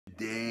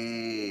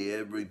day,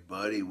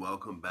 everybody.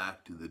 Welcome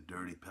back to the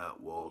Dirty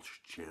Pat Walsh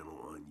channel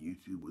on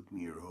YouTube with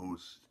me, your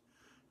host,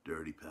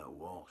 Dirty Pat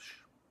Walsh.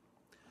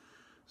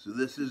 So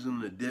this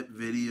isn't a dip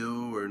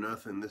video or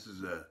nothing. This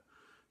is a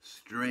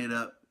straight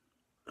up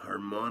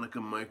harmonica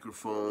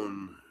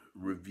microphone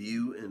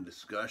review and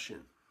discussion.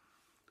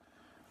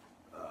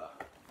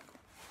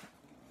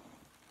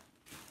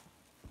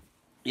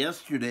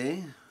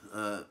 Yesterday,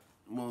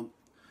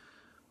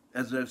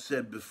 as I've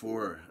said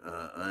before,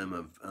 I am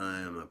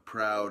a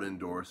proud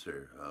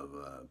endorser of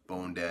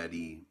Bone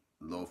Daddy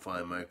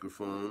lo-fi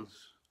microphones,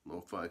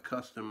 lo-fi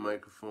custom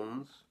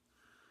microphones,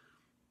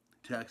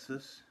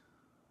 Texas.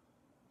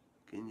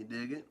 Can you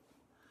dig it?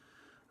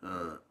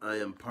 I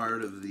am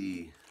part of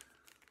the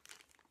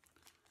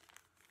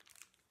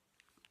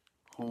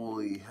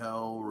Holy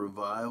Hell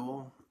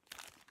Revival,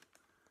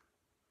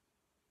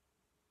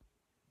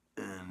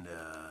 and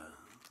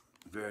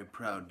very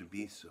proud to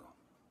be so.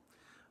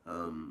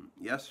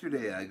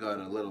 Yesterday I got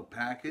a little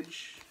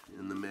package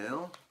in the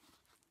mail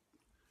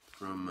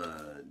from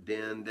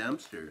Dan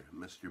Dempster,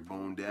 Mr.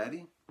 Bone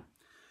Daddy,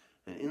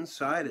 and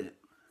inside it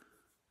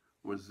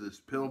was this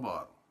pill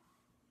bottle.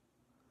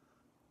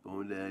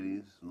 Bone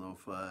Daddy's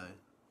lo-fi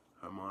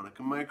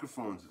harmonica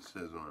microphones, it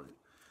says on it.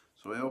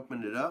 So I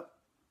opened it up,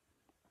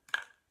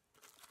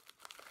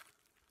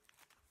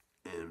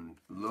 and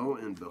lo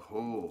and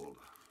behold,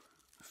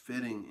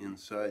 fitting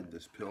inside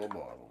this pill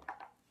bottle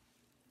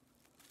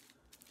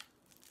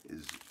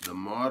is the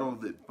model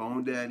that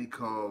Bone Daddy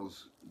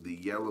calls the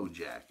Yellow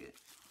Jacket,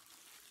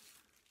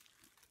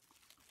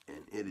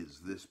 and it is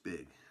this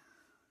big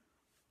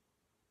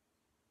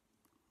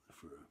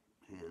for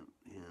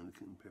hand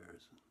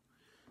comparison.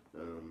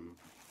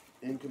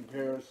 In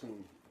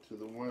comparison to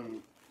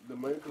the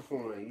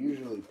microphone I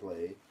usually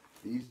play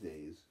these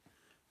days,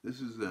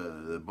 this is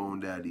the Bone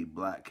Daddy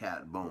Black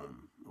Cat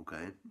Bone.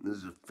 Okay, this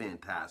is a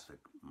fantastic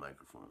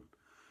microphone.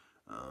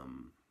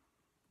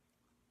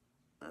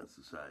 That's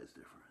the size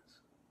difference.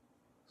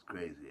 It's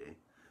crazy, eh?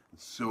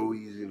 It's so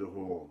easy to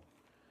hold.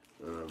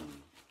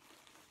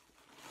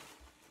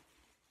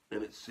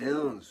 And it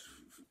sounds,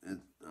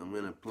 I'm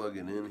gonna plug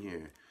it in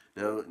here.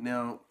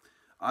 Now,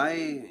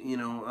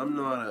 I'm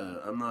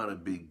not a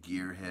big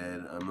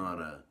gearhead.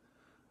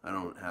 I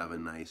don't have a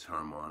nice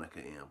harmonica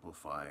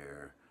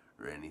amplifier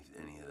or any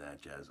of that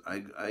jazz.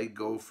 I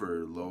go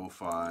for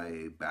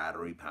lo-fi,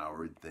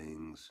 battery-powered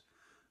things,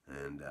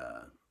 and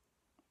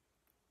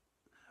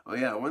oh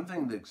yeah, one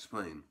thing to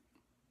explain.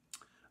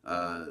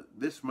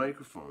 This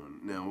microphone,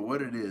 now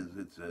what it is,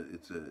 it's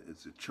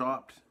a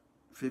chopped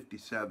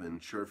 57,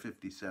 Shure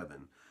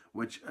 57,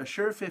 which a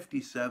Shure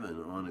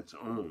 57 on its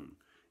own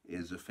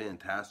is a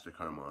fantastic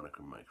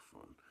harmonica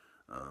microphone.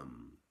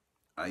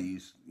 I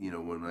used,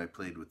 when I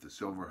played with the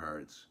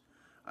Silverhearts,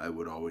 I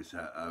would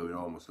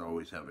almost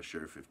always have a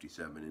Shure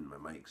 57 in my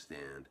mic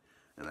stand,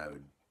 and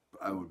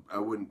I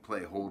wouldn't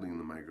play holding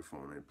the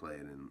microphone. I'd play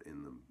it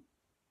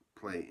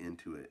play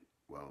into it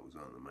while it was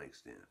on the mic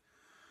stand.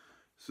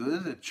 So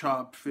this is a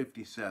chopped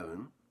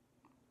 57,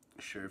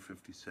 Shure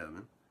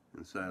 57,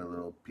 inside a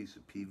little piece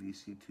of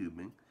PVC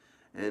tubing.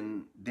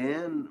 And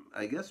Dan,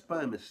 I guess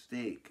by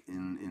mistake,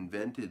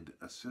 invented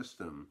a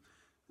system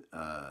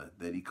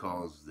that he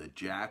calls the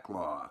jack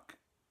lock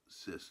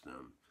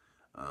system,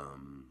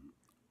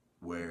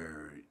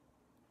 where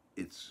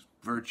it's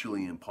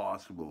virtually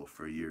impossible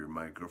for your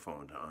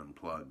microphone to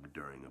unplug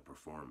during a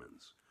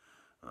performance.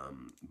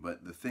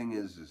 But the thing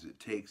is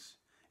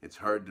it's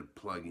hard to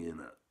plug in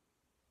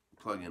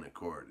a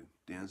cord.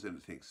 Dan said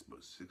it takes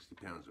about 60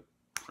 pounds of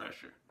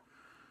pressure.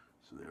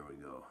 So there we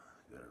go.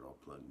 Got it all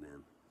plugged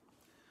in.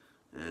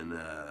 And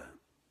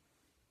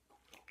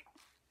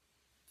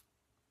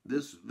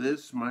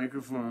this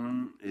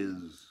microphone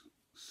is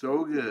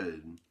so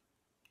good.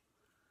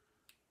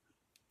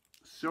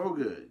 So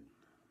good.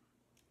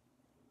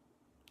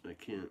 I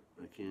can't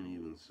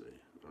even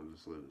say. I'll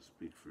just let it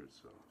speak for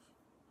itself.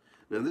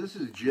 Now this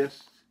is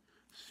just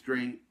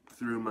straight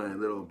through my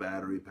little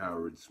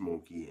battery-powered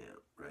Smoky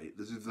amp, right?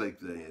 This is like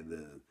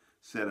the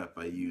setup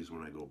I use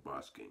when I go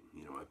busking.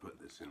 I put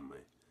this in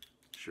my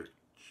shirt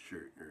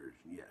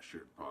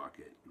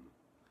pocket and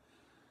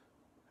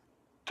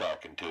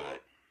talking to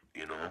it.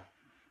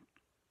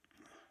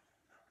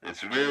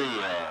 It's very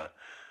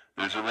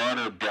there's a lot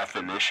of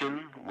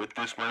definition with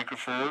this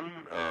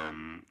microphone.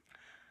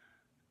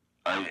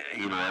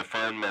 I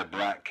find my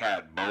Black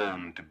Cat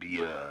Bone to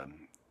be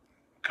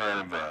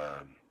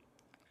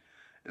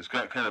it's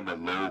got kind of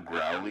a low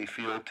growly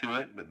feel to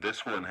it, but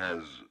this one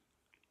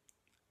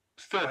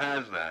still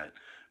has that,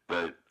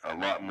 but a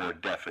lot more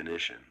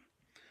definition,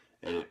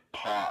 and it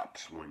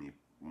pops when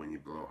you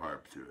blow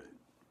harp through it.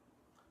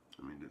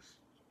 Let me just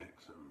pick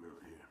something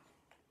out here.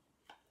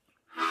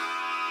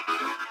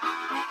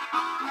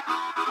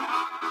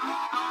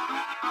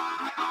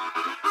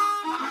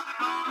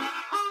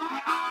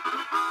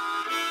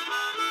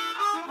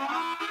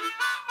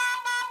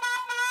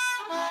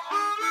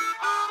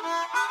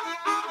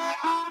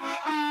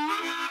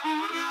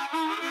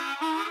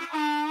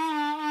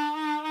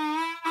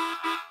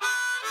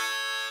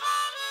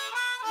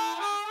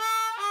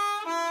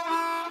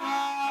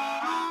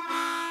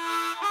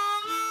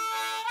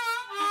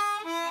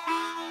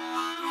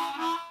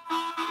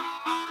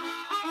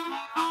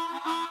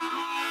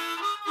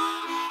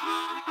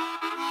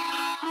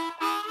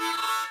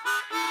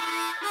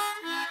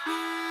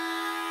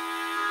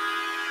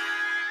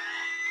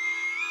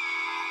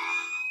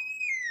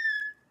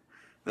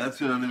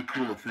 That's another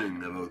cool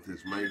thing about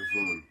this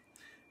microphone.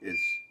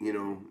 It's, you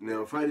know,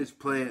 now if I just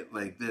play it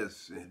like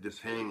this,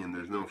 just hanging,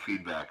 there's no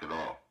feedback at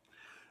all.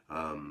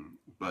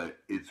 But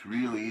it's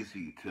real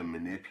easy to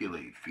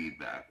manipulate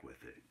feedback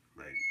with it.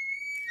 Like,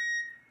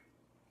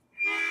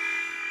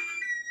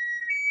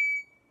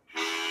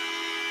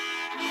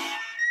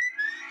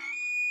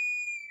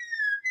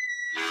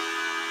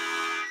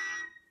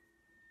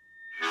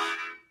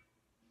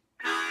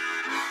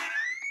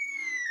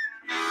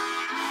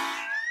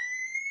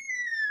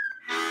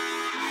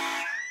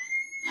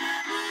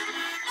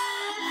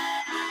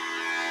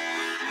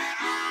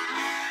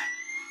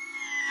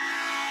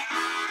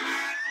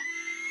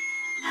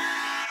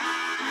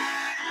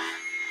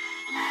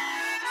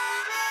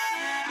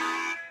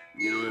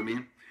 you know what I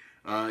mean?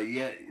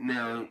 Yeah.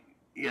 Now,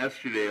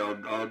 yesterday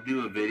I'll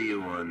do a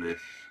video on this.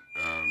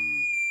 Hold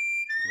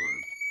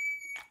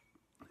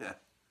on.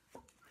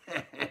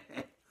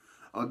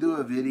 I'll do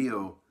a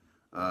video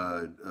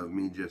of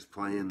me just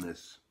playing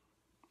this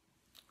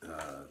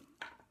uh,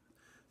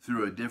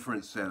 through a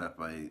different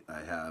setup. I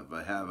have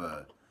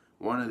a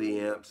one of the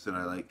amps that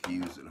I like to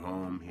use at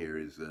home here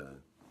is a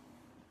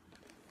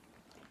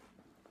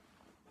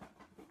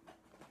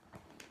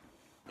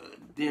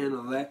Dan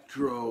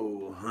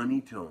Electro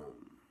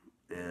Honeytone,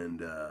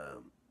 and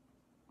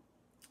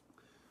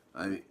and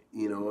I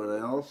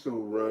also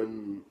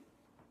run.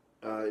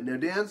 Now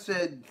Dan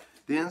said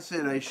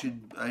I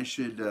should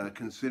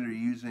consider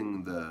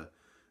using the.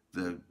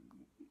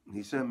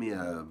 He sent me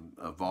a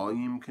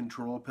volume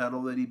control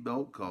pedal that he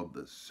built called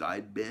the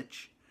Side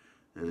Bitch,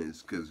 and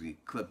it's because you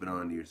clip it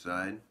onto your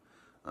side.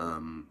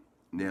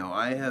 Now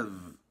I have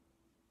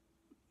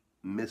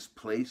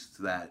misplaced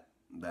that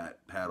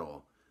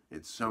pedal.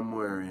 It's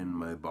somewhere in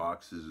my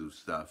boxes of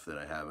stuff that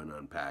I haven't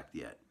unpacked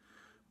yet.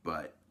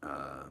 But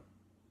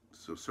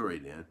so sorry,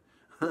 Dan.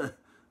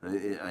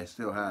 I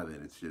still have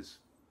it. It's just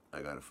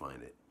I gotta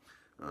find it.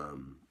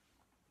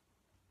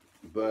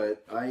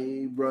 But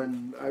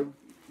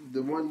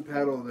the one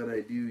pedal that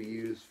I do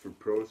use for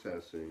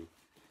processing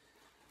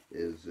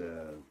is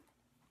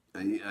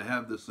I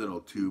have this little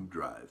tube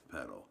drive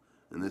pedal,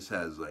 and this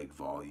has like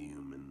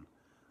volume and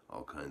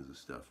all kinds of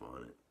stuff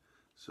on it.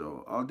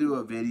 So I'll do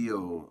a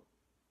video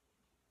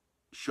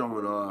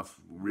showing off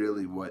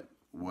really what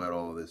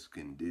all this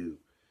can do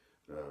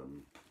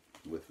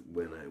with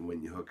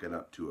when you hook it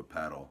up to a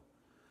pedal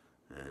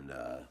and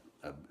a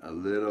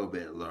little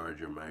bit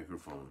larger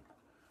microphone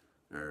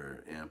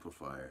or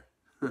amplifier.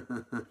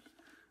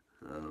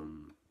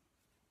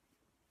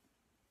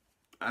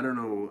 I don't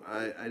know.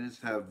 I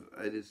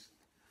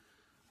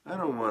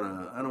don't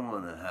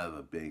wanna have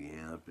a big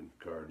amp and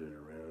cart it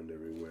around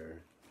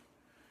everywhere.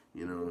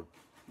 You know,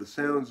 the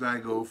sounds I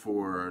go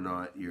for are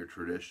not your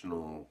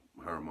traditional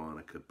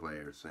harmonica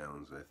player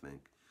sounds. I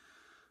think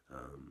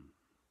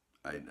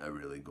I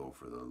really go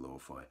for the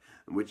lo-fi,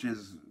 which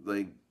is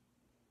like,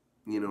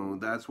 you know,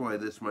 that's why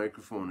this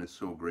microphone is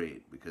so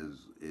great,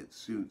 because it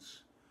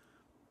suits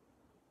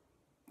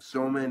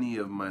so many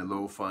of my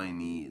lo-fi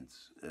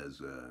needs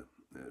as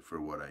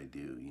for what I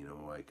do. You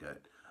know,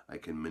 I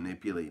can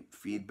manipulate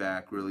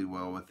feedback really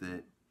well with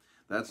it.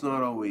 That's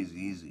not always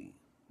easy,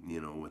 you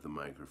know, with a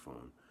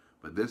microphone.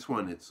 But this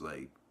one, it's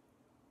like,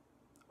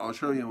 I'll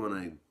show you when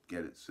I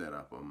get it set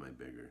up on my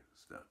bigger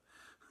stuff.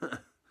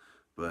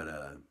 But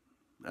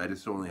I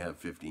just only have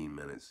 15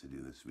 minutes to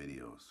do this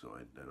video, so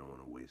I don't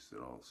want to waste it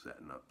all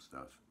setting up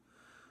stuff.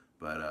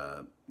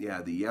 But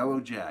yeah, the Yellow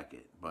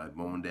Jacket by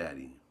Bone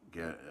Daddy,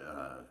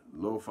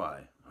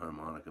 lo-fi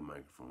harmonica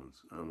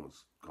microphones. I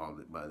almost called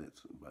it by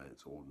its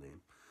old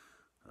name.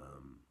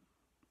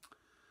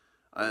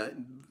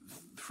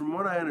 From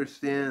what I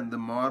understand, the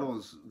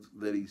models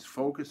that he's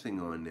focusing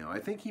on now, I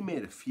think he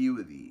made a few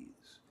of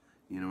these.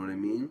 You know what I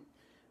mean?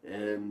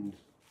 And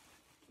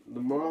the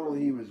model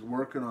he was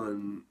working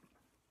on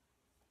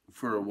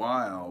for a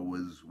while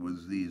was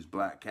these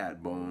black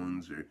cat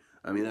bones, or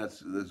I mean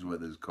this is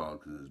what it's called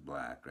because it's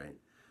black, right?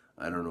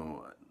 I don't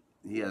know.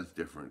 He has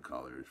different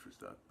colors for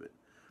stuff, but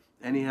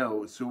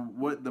anyhow, so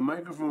what the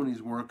microphone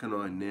he's working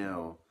on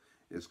now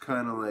is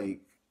kind of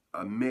like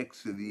a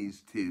mix of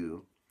these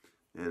two,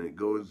 and it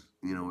goes,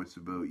 you know, it's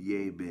about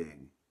yay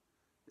big,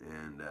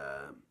 and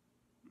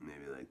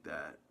maybe like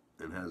that,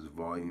 and has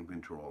volume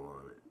control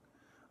on it.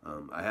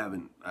 I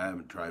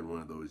haven't tried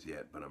one of those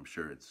yet, but I'm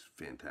sure it's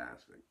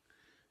fantastic.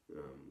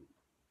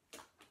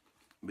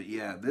 But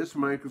yeah, this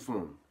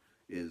microphone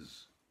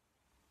is,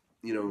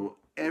 you know,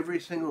 every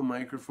single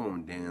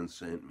microphone Dan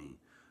sent me,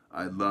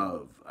 I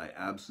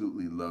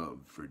absolutely love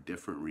for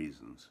different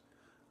reasons.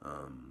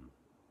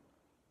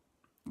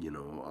 You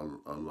know,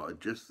 a lot,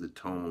 just the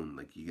tone,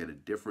 like you get a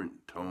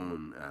different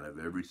tone out of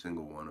every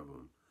single one of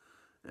them.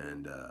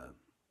 And,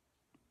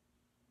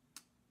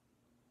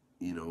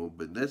 you know,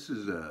 but this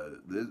is,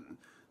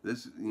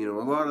 this, you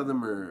know, a lot of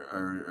them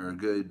are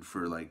good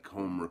for like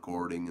home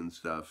recording and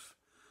stuff,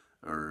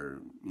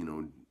 or, you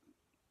know,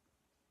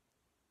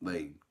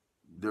 like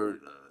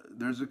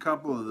there's a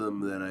couple of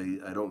them that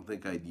I don't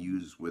think I'd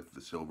use with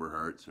the Silver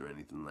Hearts or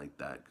anything like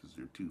that, because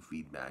they're too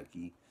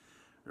feedbacky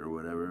or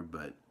whatever.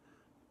 But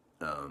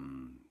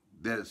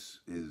this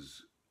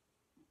is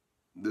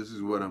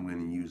what I'm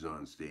going to use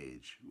on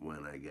stage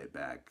when I get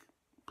back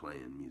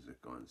playing music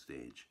on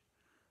stage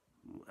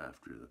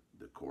after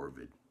the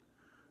Corvid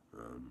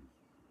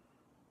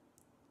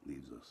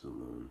leaves us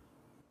alone.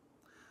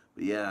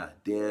 But yeah,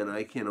 Dan,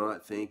 I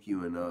cannot thank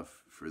you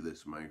enough for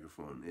this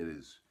microphone. It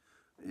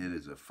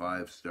is a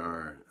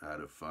 5-star out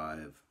of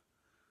 5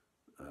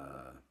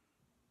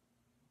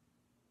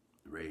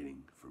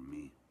 rating from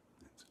me.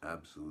 It's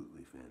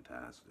absolutely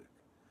fantastic.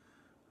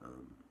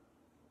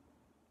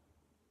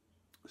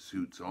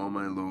 Suits all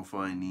my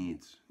lo-fi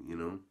needs, you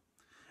know.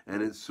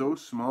 And it's so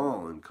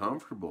small and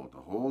comfortable to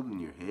hold in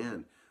your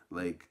hand.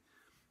 Like,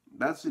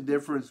 that's the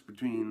difference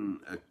between,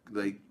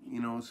 like,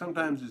 you know,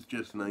 sometimes it's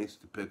just nice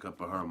to pick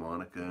up a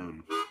harmonica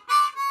and,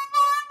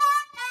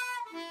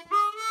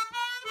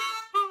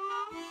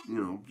 you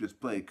know, just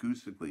play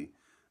acoustically.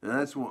 And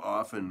that's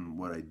often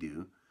what I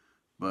do.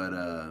 But,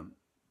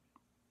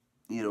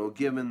 you know,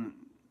 given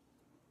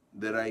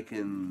that I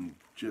can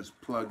just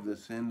plug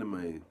this into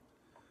my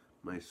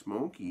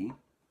Smoky,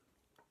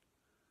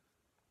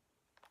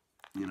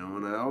 you know,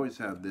 and I always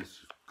have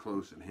this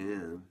close at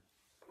hand,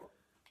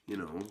 you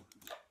know,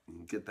 you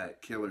can get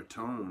that killer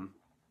tone.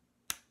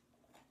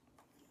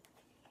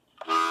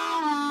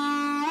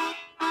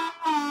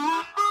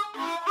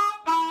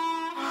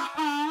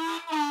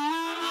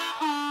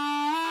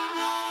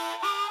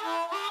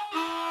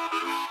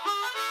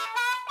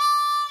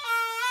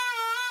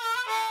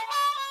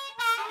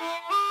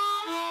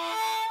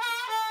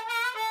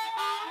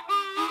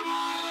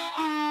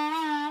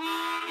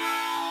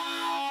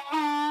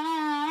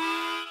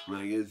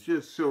 Like, it's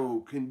just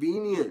so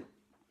convenient.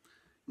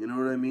 You know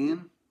what I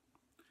mean?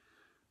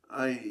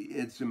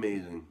 It's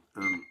amazing.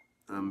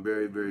 I'm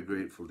very, very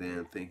grateful,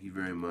 Dan. Thank you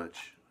very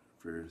much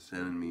for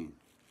sending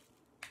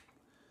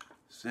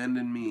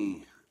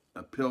me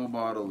a pill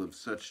bottle of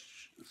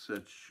such.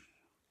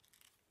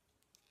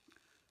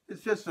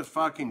 It's just a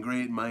fucking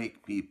great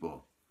mic,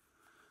 people.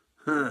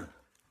 Huh.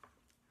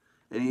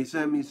 And he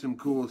sent me some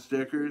cool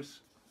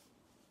stickers.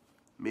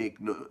 Make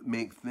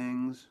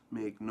things,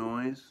 make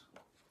noise.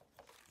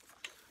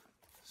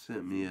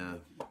 Sent me a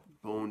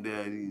Bone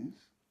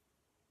Daddies.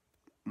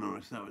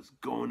 Notice how it's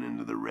going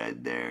into the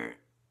red there.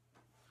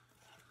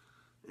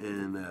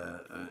 And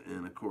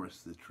of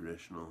course the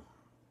traditional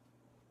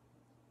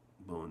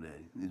Bone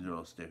Daddy. These are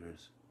all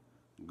stickers.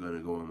 I'm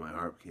gonna go in my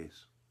harp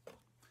case.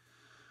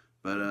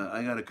 But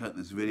I gotta cut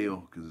this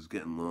video because it's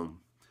getting long.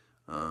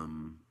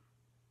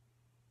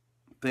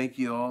 Thank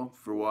you all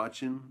for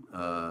watching.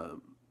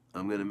 I'm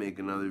gonna make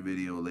another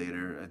video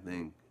later, I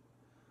think.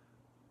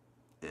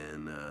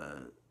 And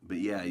but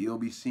yeah, you'll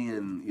be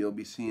seeing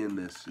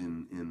this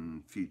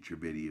in future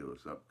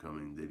videos,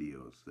 upcoming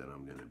videos that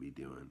I'm gonna be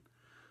doing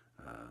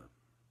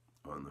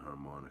on the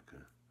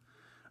harmonica.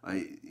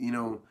 You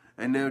know,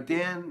 and now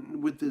Dan,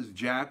 with this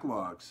jack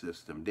lock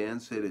system, Dan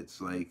said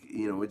it's like,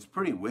 you know, it's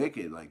pretty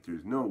wicked. Like,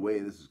 there's no way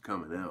this is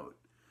coming out,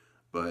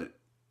 but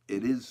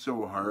it is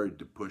so hard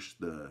to push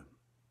the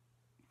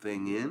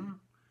thing in.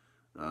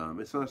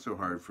 It's not so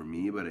hard for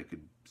me, but I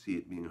could see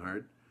it being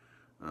hard.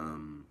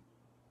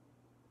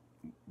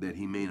 That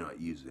he may not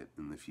use it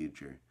in the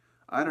future.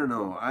 I don't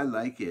know. I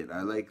like it.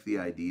 I like the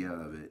idea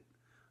of it.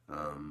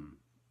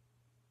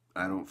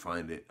 I don't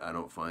find it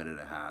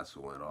a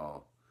hassle at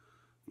all,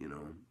 you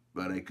know.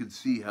 But I could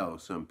see how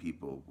some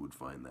people would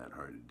find that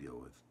hard to deal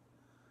with.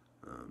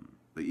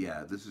 But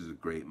yeah, this is a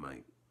great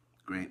mic,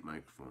 great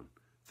microphone.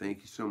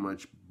 Thank you so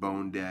much,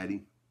 Bone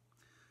Daddy,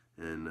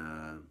 and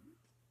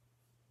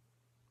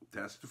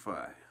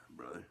Testify,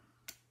 brother.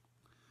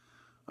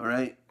 All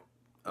right.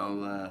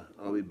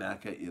 I'll be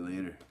back at you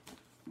later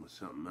with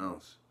something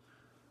else.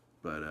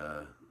 But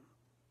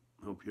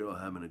hope you're all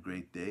having a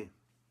great day.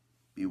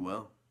 Be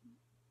well.